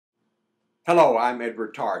Hello, I'm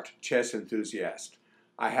Edward Tarte, chess enthusiast.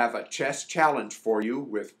 I have a chess challenge for you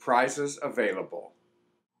with prizes available.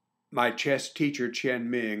 My chess teacher, Chien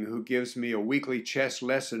Ming, who gives me a weekly chess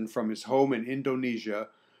lesson from his home in Indonesia,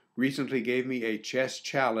 recently gave me a chess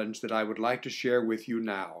challenge that I would like to share with you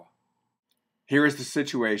now. Here is the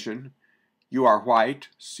situation. You are white,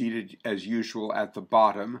 seated as usual at the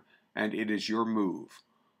bottom, and it is your move.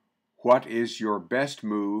 What is your best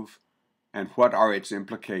move, and what are its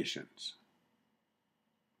implications?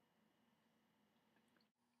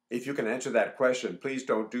 If you can answer that question, please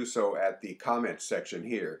don't do so at the comments section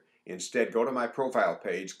here. Instead, go to my profile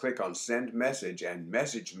page, click on Send Message, and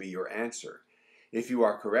message me your answer. If you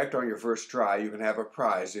are correct on your first try, you can have a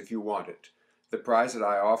prize if you want it. The prize that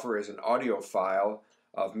I offer is an audio file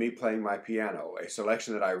of me playing my piano, a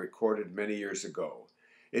selection that I recorded many years ago.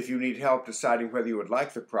 If you need help deciding whether you would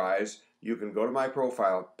like the prize, you can go to my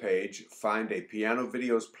profile page, find a piano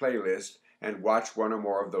videos playlist, and watch one or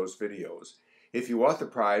more of those videos. If you want the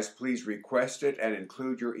prize, please request it and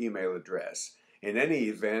include your email address. In any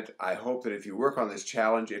event, I hope that if you work on this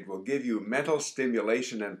challenge, it will give you mental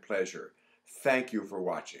stimulation and pleasure. Thank you for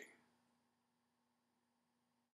watching.